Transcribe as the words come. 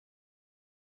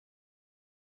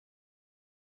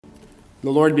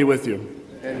The Lord be with you.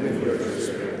 And with your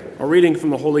spirit. A reading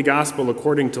from the Holy Gospel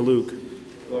according to Luke.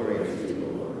 Glory to you,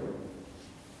 Lord.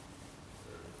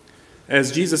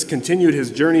 As Jesus continued his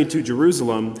journey to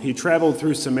Jerusalem, he traveled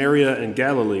through Samaria and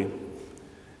Galilee.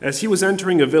 As he was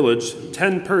entering a village,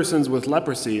 10 persons with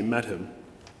leprosy met him.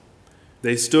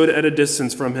 They stood at a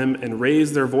distance from him and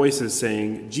raised their voices,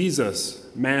 saying, "Jesus,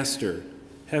 Master,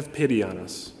 have pity on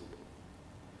us."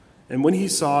 And when he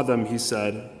saw them, he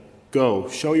said, "Go,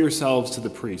 show yourselves to the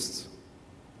priests."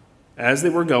 As they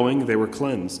were going, they were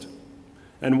cleansed.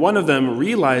 And one of them,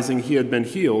 realizing he had been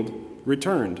healed,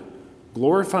 returned,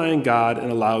 glorifying God in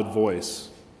a loud voice.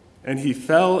 And he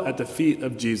fell at the feet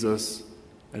of Jesus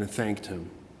and thanked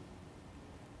him.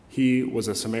 He was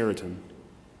a Samaritan.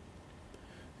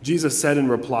 Jesus said in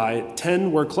reply,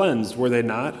 10 were cleansed, were they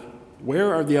not?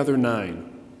 Where are the other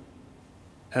 9?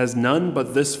 Has none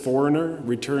but this foreigner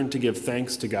returned to give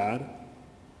thanks to God?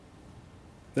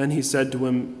 Then he said to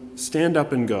him, "Stand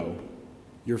up and go.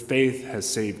 Your faith has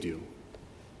saved you."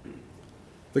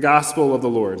 The Gospel of the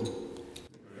Lord.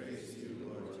 Praise to you,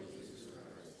 Lord Jesus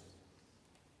Christ.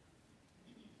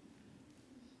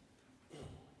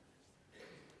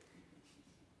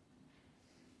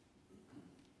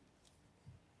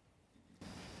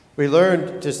 We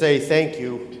learned to say thank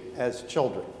you as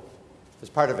children, as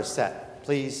part of a set.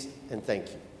 Please and thank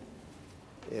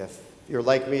you. If you're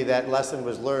like me, that lesson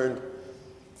was learned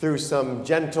through some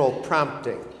gentle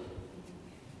prompting,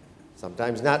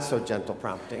 sometimes not so gentle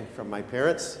prompting from my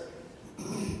parents.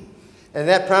 And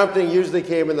that prompting usually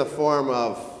came in the form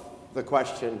of the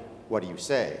question, what do you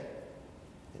say?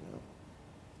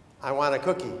 I want a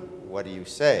cookie. What do you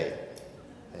say?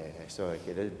 So I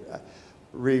could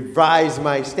revise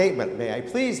my statement. May I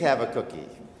please have a cookie?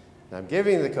 And I'm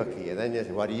giving the cookie, and then you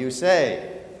say, what do you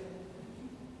say?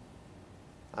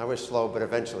 I was slow, but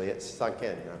eventually it sunk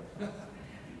in.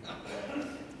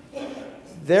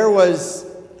 There was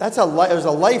a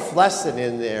life lesson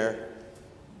in there,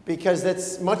 because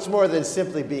that's much more than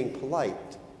simply being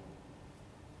polite.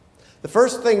 The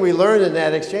first thing we learned in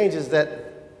that exchange is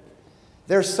that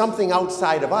there's something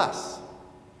outside of us.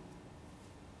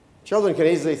 Children can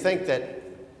easily think that,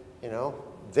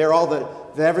 they're all that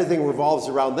everything revolves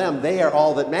around them. They are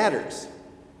all that matters.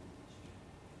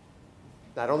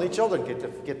 Not only children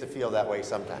get to feel that way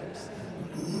sometimes.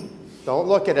 Don't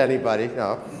look at anybody,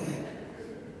 no.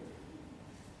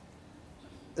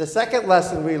 The second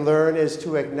lesson we learn is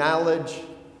to acknowledge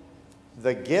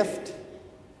the gift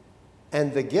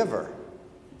and the giver.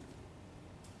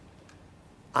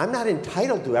 I'm not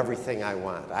entitled to everything I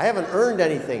want. I haven't earned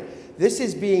anything. This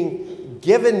is being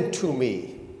given to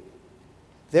me.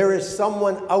 There is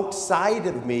someone outside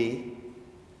of me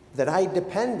that I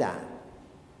depend on.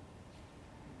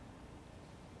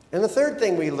 And the third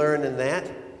thing we learn in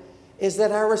that is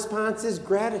that our response is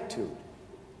gratitude.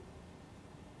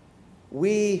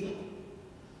 We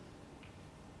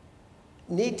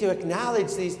need to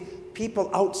acknowledge these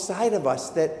people outside of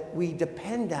us that we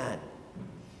depend on.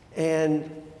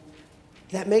 And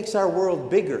that makes our world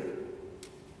bigger.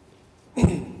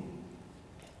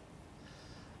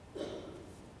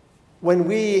 When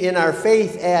we, in our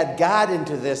faith, add God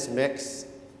into this mix,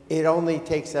 it only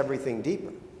takes everything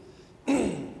deeper.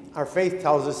 Our faith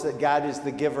tells us that God is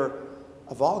the giver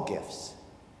of all gifts,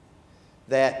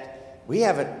 that we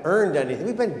haven't earned anything.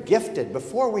 We've been gifted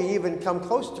before we even come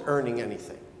close to earning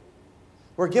anything.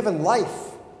 We're given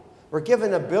life. We're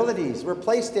given abilities. We're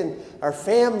placed in our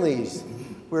families.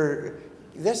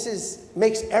 This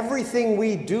makes everything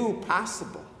we do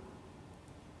possible.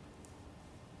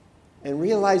 And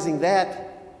realizing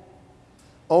that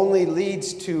only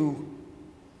leads to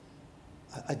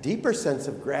a deeper sense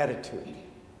of gratitude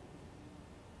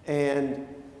and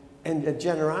a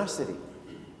generosity.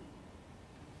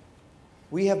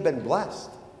 We have been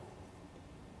blessed,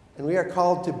 and we are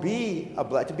called to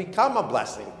become a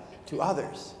blessing to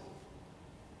others.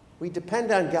 We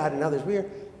depend on God and others. We are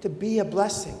to be a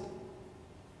blessing.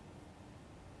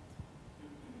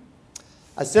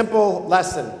 A simple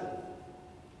lesson,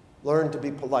 learn to be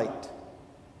polite,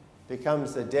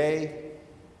 becomes a day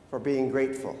for being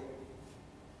grateful,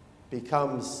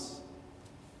 becomes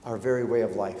our very way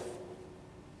of life.